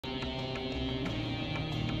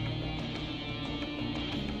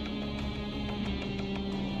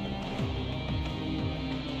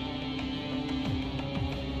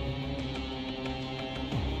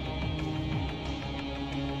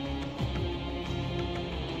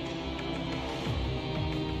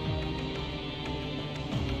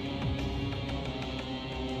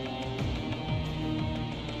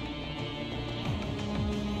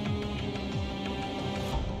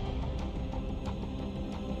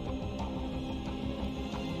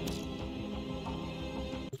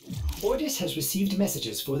Ordis has received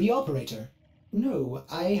messages for the operator. No,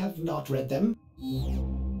 I have not read them.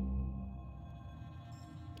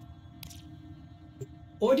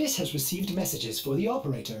 Ordis has received messages for the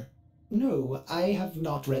operator. No, I have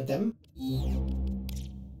not read them.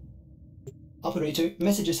 Operator,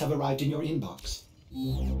 messages have arrived in your inbox.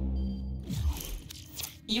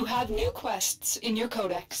 You have new quests in your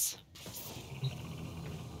codex.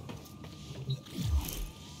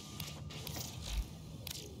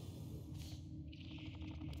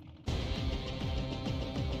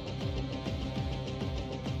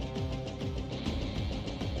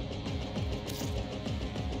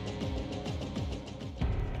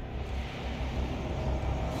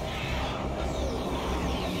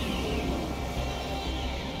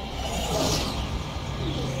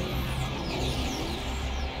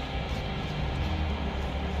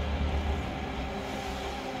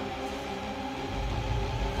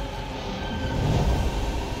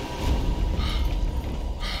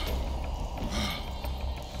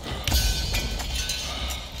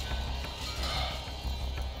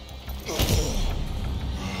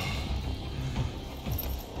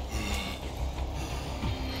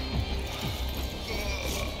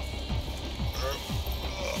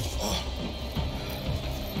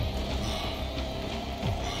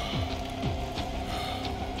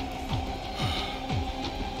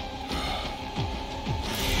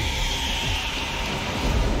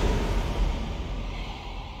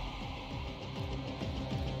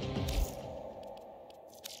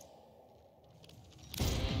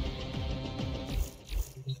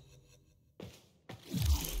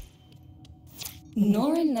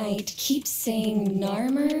 Nora Knight keeps saying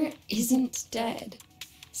Narmer isn't dead.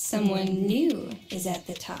 Someone new is at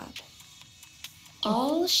the top.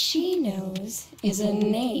 All she knows is a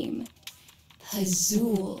name.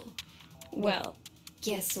 Pazuul. Well,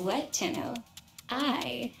 guess what, Tenno?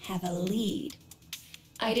 I have a lead.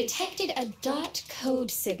 I detected a dot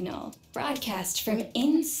code signal broadcast from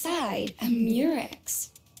inside a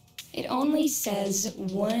Murex. It only says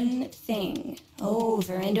one thing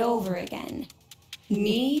over and over again.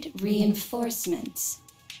 Need reinforcements.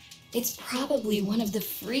 It's probably one of the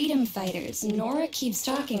freedom fighters Nora keeps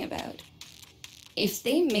talking about. If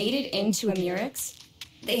they made it into a Murex,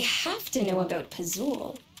 they have to know about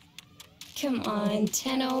Pazuul. Come on,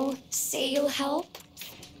 Tenno, say you'll help.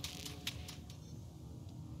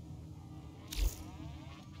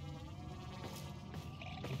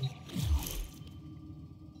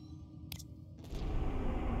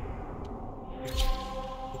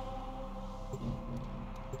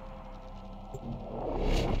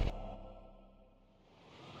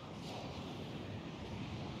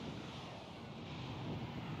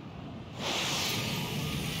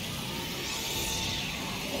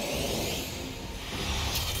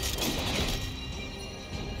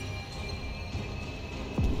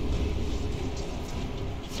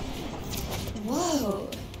 Whoa,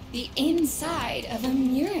 the inside of a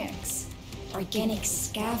Murex. Organic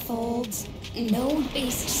scaffolds,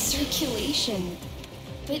 node-based circulation.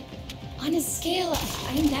 But on a scale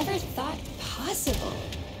I never thought possible.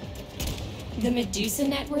 The Medusa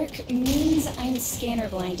network means I'm scanner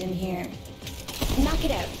blind in here. Knock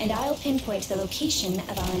it out, and I'll pinpoint the location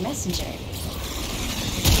of our messenger.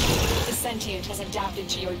 The sentient has adapted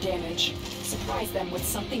to your damage. Surprise them with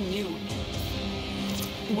something new.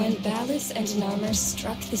 When Ballas and Narmer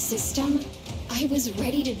struck the system, I was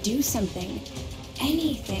ready to do something.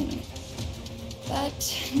 Anything.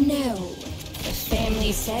 But no. The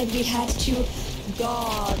family said we had to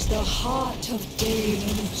guard the heart of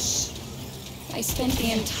Deimos. I spent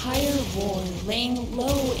the entire war laying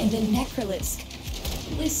low in the Necrolisk,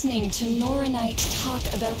 listening to Nora Knight talk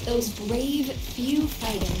about those brave few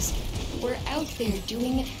fighters who were out there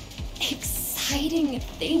doing exciting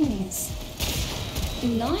things.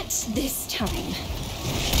 Not this time.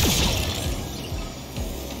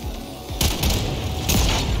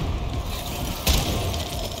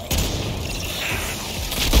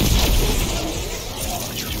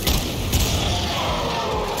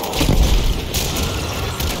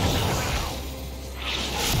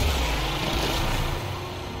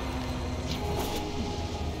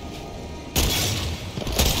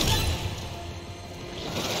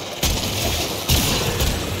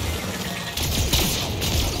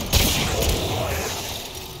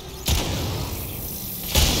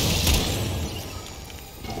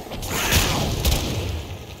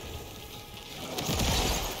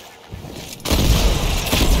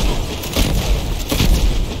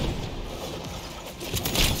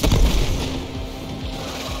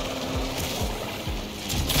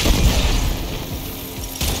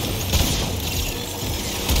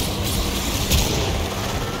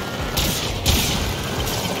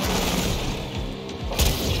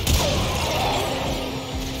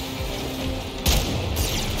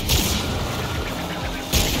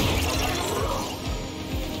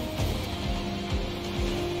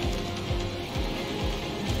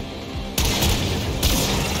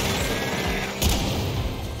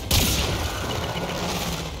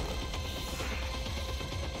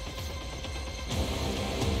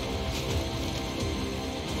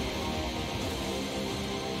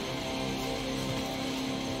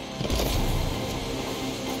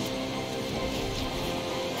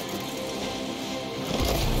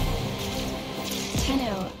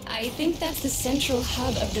 I think that's the central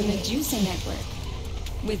hub of the Medusa network.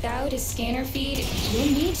 Without a scanner feed, you'll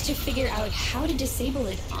need to figure out how to disable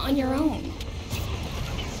it on your own.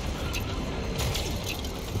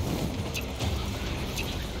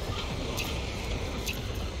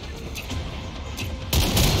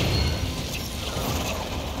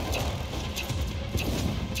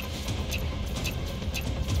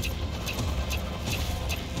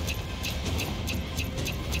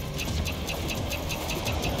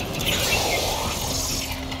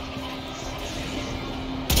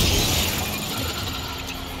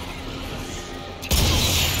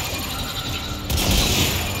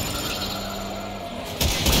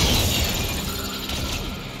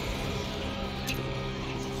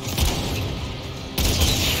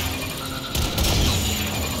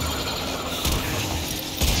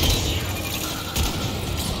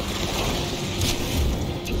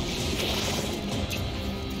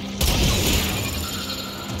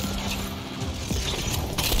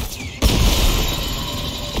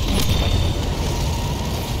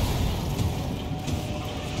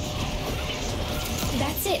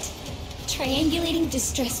 Triangulating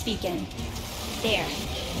distress beacon. There.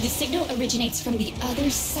 The signal originates from the other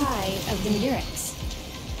side of the Murex.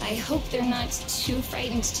 I hope they're not too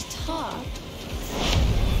frightened to talk.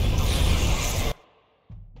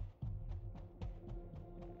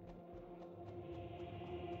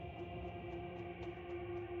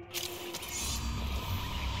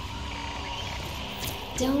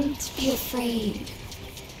 Don't be afraid.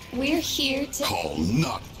 We're here to— Kahl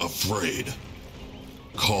not afraid.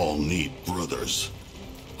 Kahl need brothers.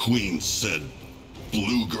 Queen said,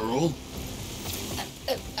 blue girl?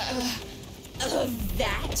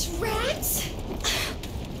 That rat?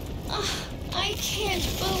 I can't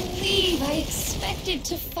believe I expected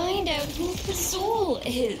to find out who Pazuul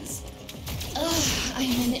is.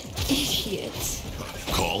 I'm an idiot.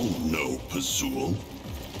 Kahl no Pazuul.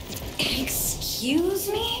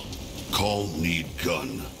 Excuse me? Kahl need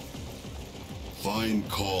gun. Find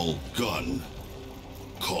Kahl gun.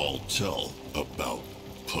 Kahl tell about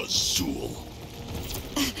Pazuul.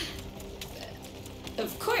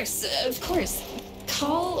 Of course.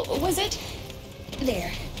 Kahl, was it?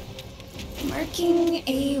 There. Marking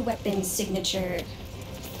a weapon signature.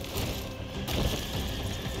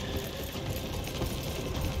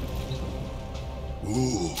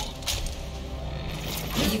 Ooh.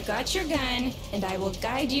 You got your gun, and I will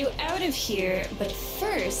guide you out of here, but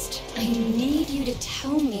first, I need you to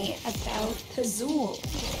tell me about Pazuul.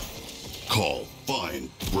 Kahl find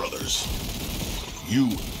brothers. You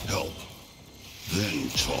help. Then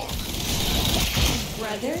talk.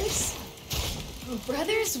 Brothers?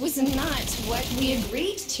 Brothers was not what we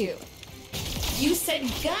agreed to. You said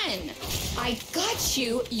gun. I got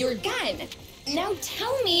you your gun. Now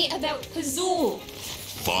tell me about Pazuul.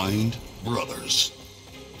 Find brothers.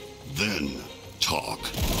 Then talk.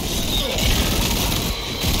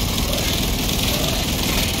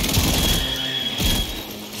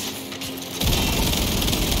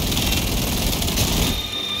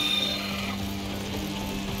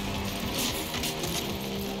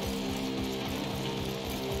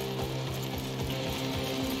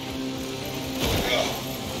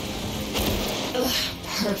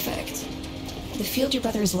 Perfect. The field your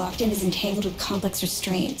brother is locked in is entangled with complex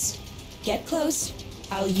restraints. Get close.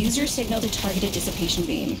 I'll use your signal to target a dissipation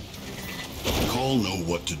beam. Kahl know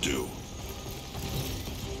what to do.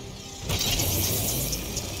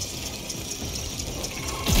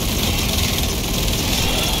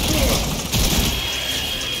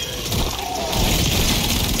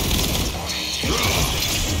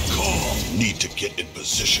 Kahl need to get in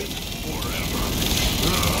position forever.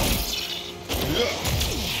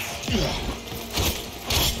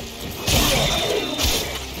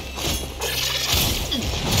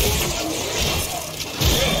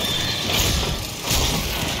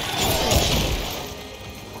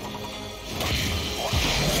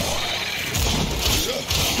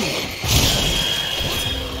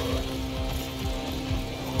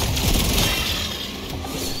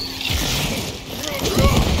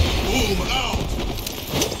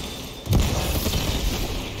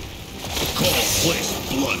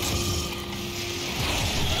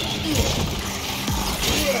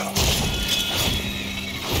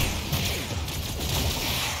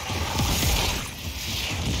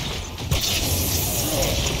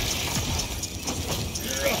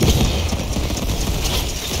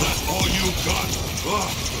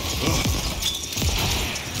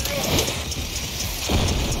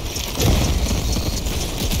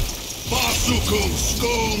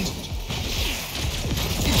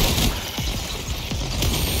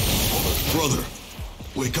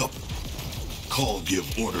 Kahl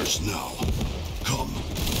give orders now. Come.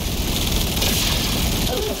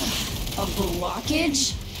 A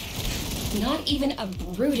blockage? Not even a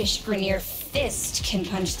brutish Grineer fist can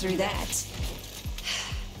punch through that.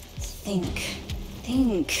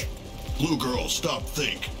 Think. Blue girl, stop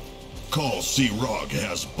think. Kahl C-Rog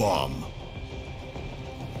has bomb.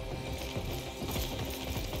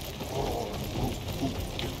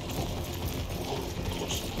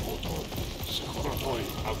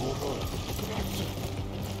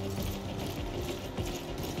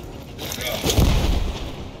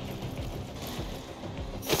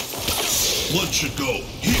 Blood should go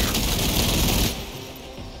here.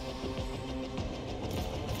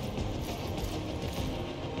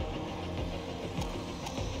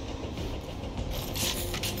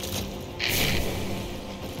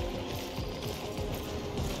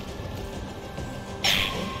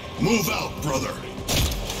 Move out, brother.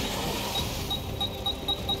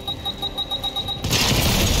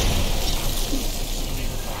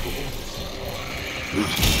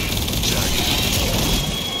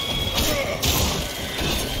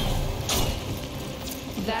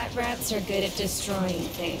 That rats are good at destroying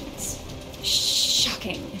things.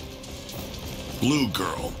 Shocking. Blue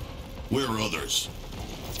girl, where are others?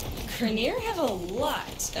 Grineer have a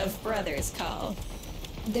lot of brothers, Kahl.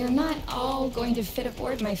 They're not all going to fit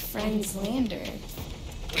aboard my friend's lander.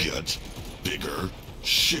 Get bigger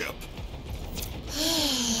ship.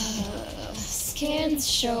 Scans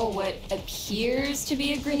show what appears to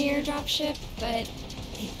be a Grineer dropship, but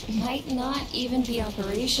it might not even be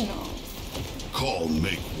operational. Kahl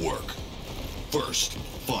make work. First,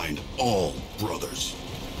 find all brothers.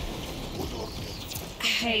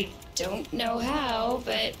 I don't know how,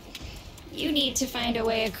 but you need to find a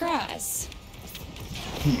way across.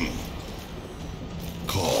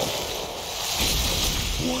 Kahl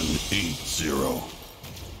 180.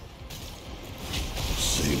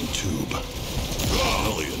 Same tube.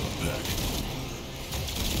 Alien pack.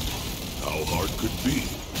 How hard could be?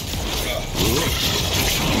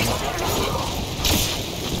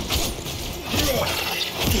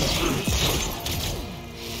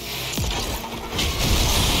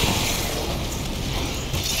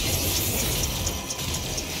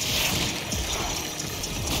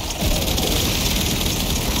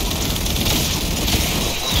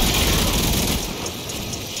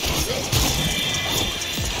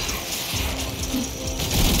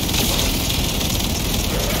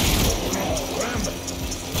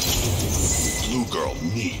 Blue girl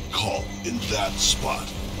need Kahl in that spot.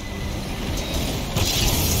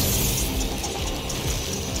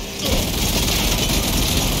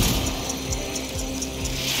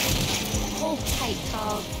 Hold tight,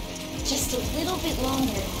 Kahl. Just a little bit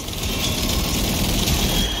longer.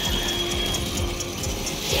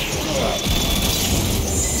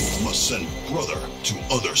 Must send brother to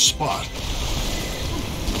other spot.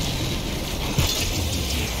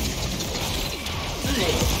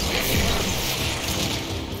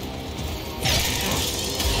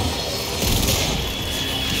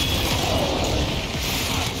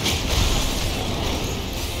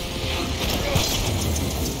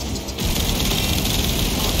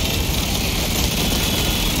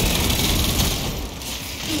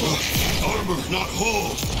 Armor not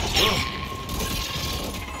hold.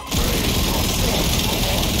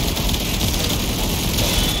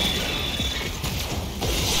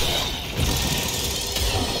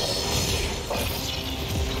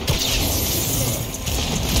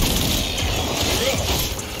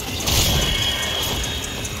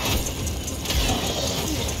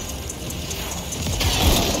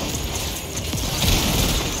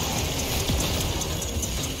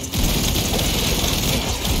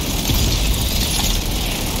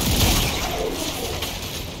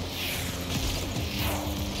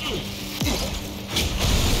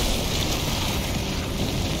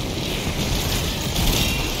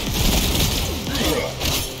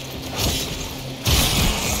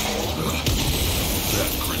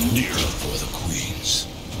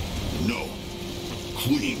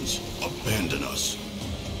 Queens, abandon us.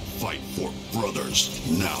 Fight for brothers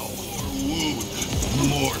now.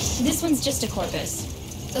 More. This one's just a corpus.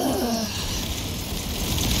 Ugh.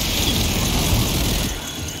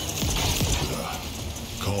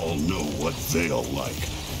 Kahl know what Veil like.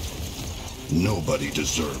 Nobody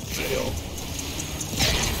deserved Veil.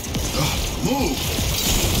 Move!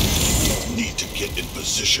 Need to get in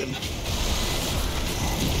position.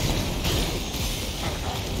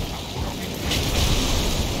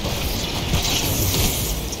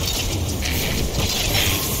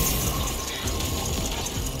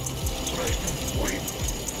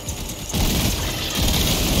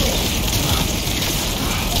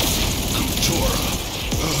 Couture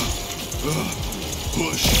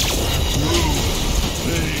Push through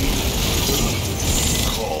pain.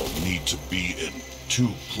 Kahl need to be in 2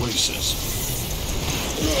 places.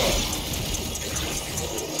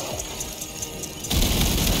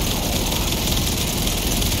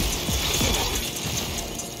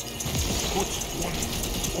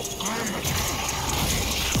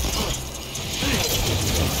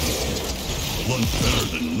 One better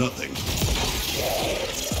than nothing.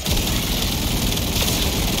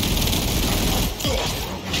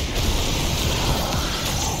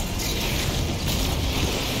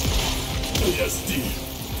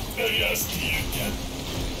 Again.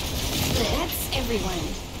 That's everyone.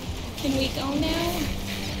 Can we go now?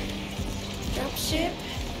 Dropship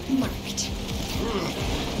marked.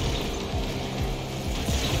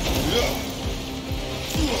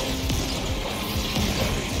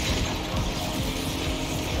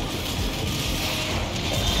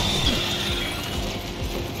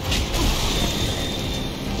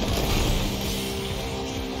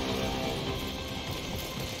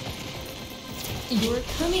 You're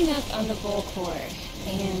coming up on the Volcord,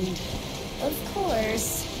 and of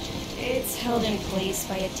course, it's held in place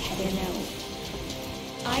by a tether node.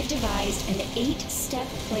 I've devised an 8-step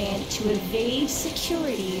plan to evade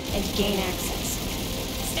security and gain access.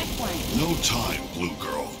 Step 1. No time, Blue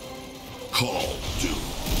Girl. Kahl, do.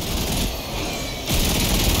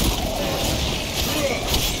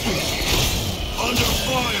 Under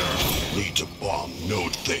fire! Need to bomb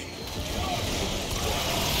node thing.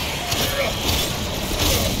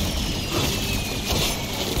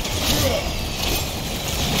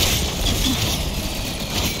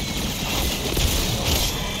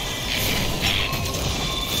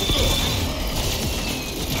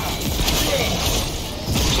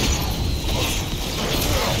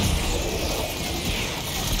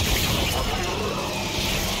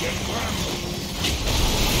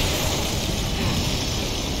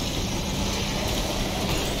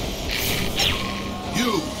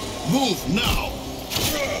 You, move now!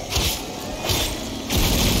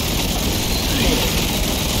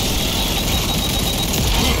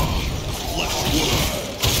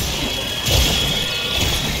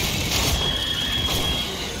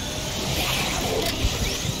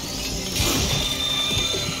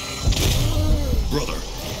 Brother,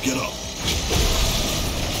 get up.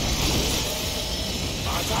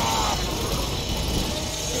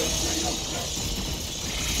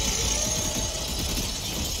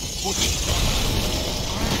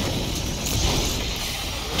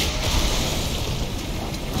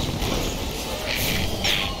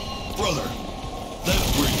 Brother, that's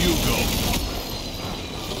where you go.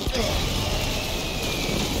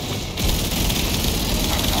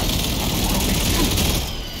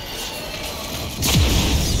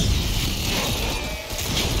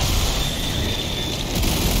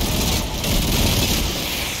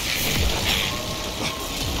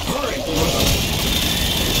 Hurry, brother.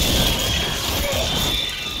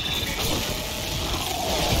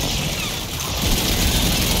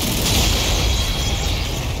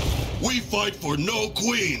 We fight for no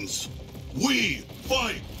queens. We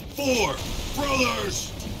fight for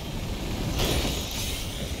brothers.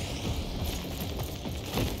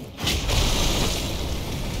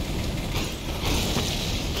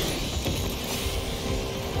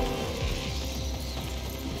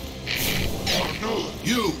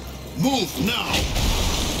 You move now.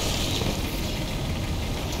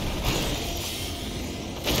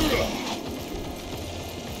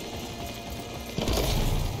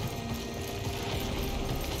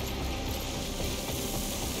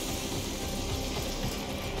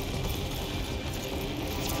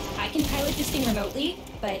 I can pilot this thing remotely,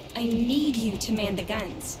 but I need you to man the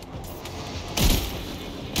guns.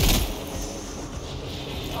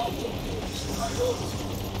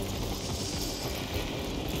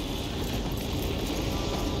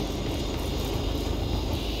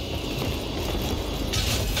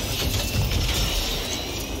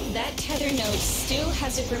 That tether node still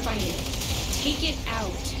has a grip on you. Take it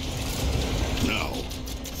out. Now,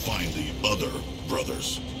 find the other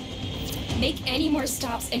brothers. Make any more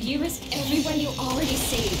stops and you risk everyone you already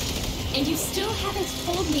saved. And you still haven't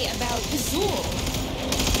told me about Pazuul.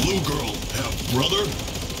 Blue Girl have brother?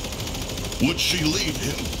 Would she leave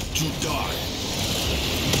him to die?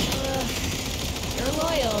 You're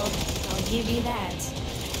loyal, I'll give you that.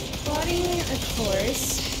 Plotting a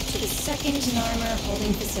course to the second Narmer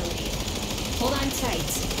holding facility. Hold on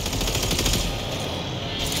tight.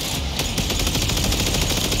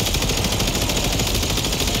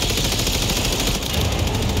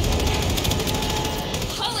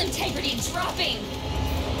 Hull integrity dropping!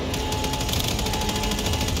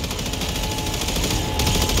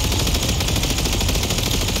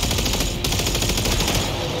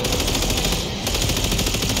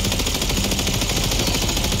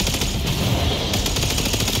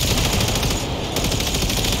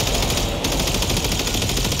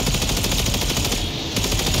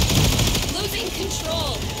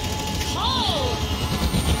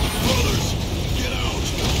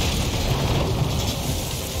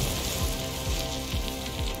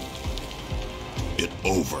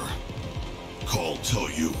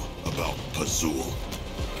 Pazuul.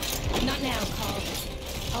 Not now, Kahl.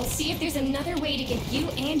 I'll see if there's another way to get you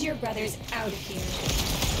and your brothers out of here.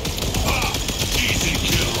 Ah! Easy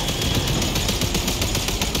kill!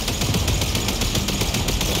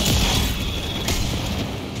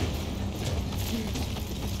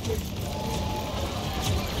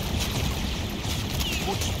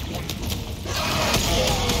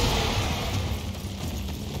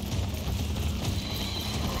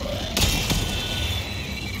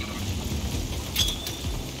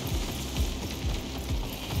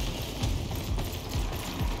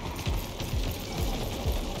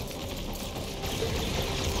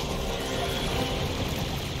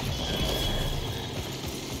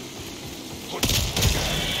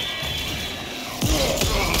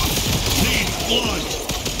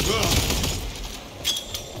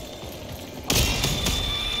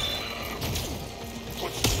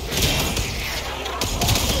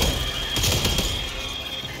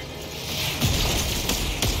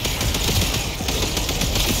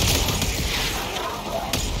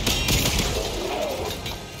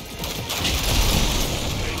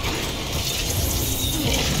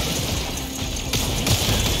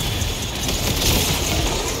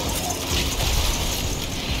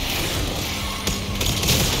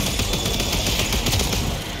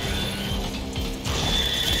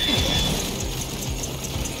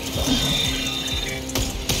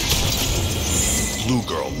 Blue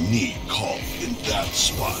girl need Kahl in that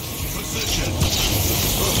spot. Position!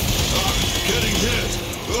 Getting hit!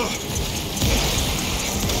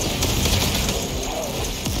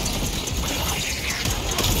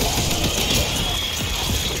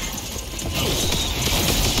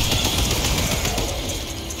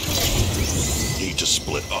 Need to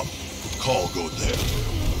split up. Kahl go there.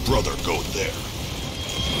 Brother go there.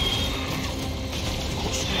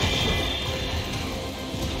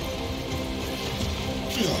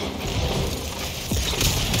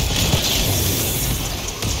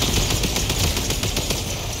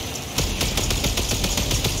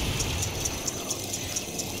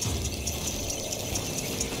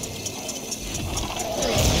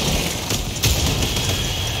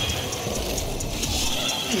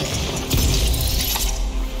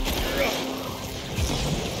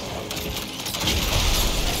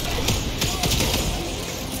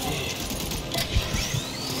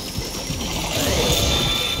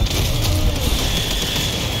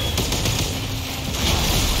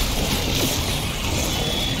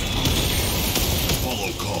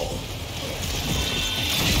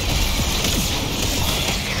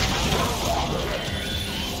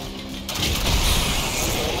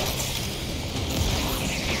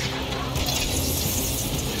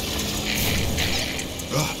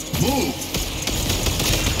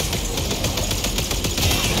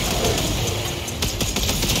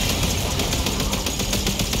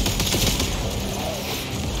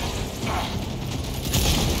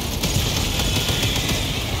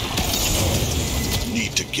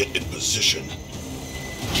 Get in position.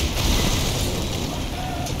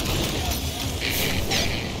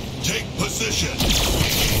 Take position.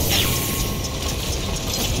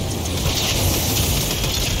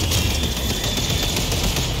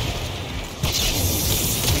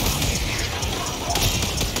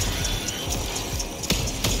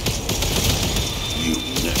 You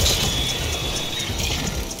next.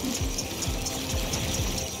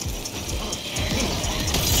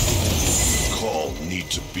 Kahl need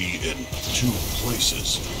to be in 2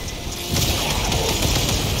 places.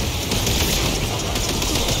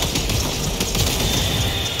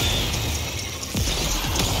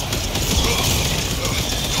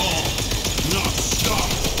 Kahl, not stop.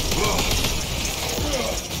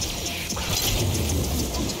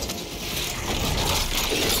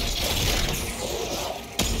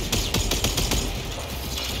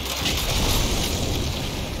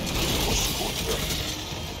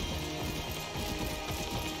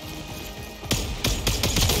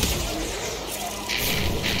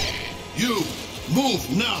 You, move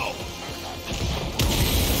now!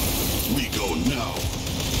 We go now.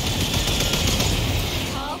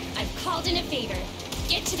 Kahl, I've called in a favor.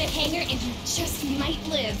 Get to the hangar and you just might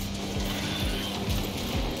live.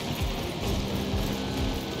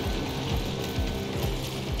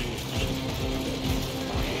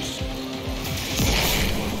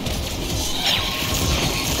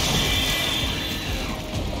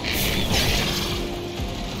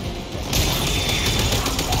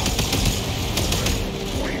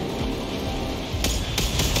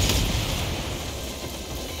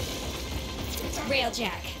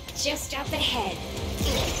 Railjack, just up ahead.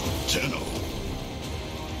 Tenno.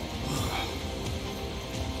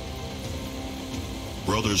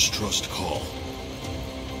 Brothers trust Kahl.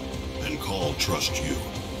 And Kahl trust you.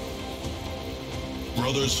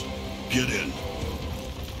 Brothers, get in.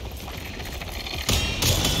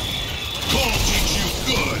 Kahl teach you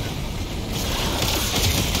good!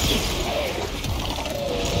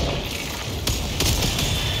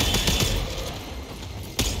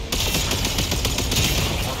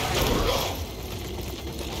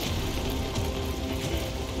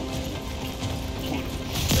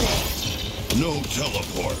 No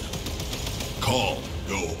teleport. Kahl,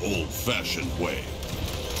 go old-fashioned way.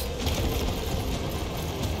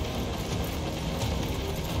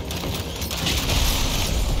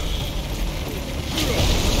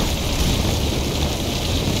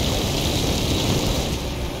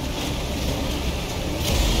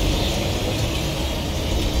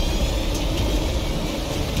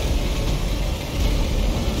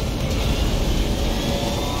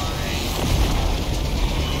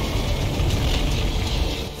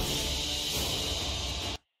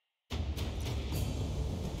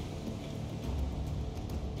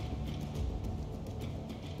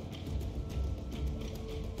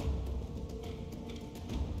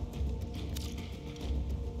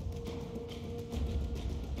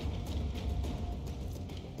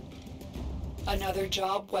 Another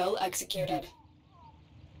job well executed.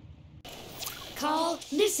 Kahl,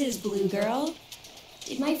 this is Blue Girl.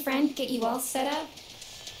 Did my friend get you all set up?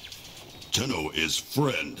 Tenno is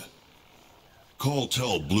friend. Kahl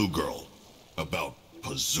tell Blue Girl about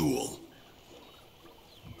Pazuul.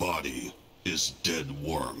 Body is dead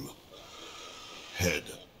worm. Head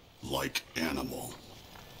like animal.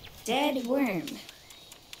 Dead worm.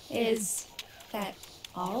 Is that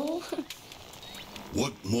all?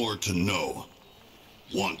 What more to know?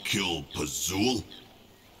 Want kill Pazuul?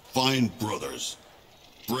 Find brothers.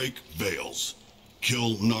 Break veils.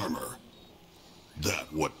 Kill Narmer.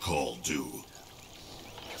 That what Kahl do.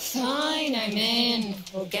 Fine, I'm in.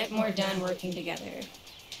 We'll get more done working together.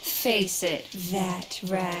 Face it, that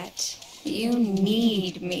rat. You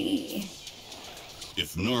need me.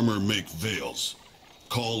 If Narmer make veils,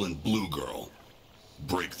 Kahl and Blue Girl.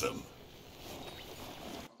 Break them.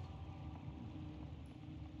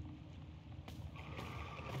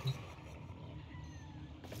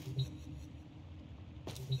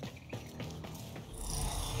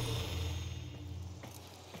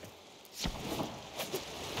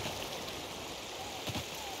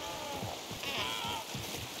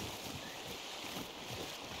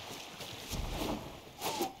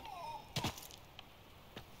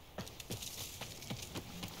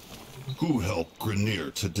 Who helped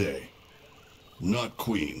Grineer today? Not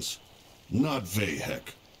Queens, not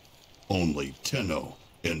Vahek. Only Tenno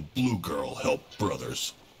and Blue Girl help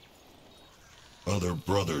brothers. Other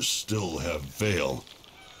brothers still have veil.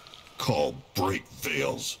 Kahl break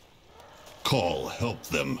veils. Kahl help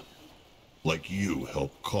them, like you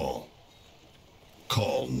help Kahl.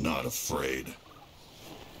 Kahl not afraid.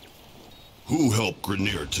 Who helped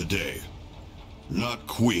Grineer today? Not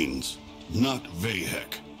Queens, not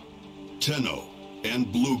Vahek. Tenno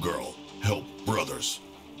and Blue Girl help brothers.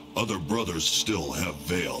 Other brothers still have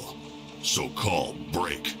veil, so Kahl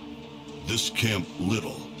break. This camp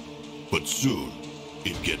little, but soon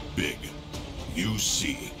it get big. You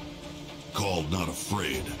see, Kahl not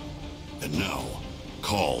afraid, and now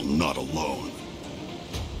Kahl not alone.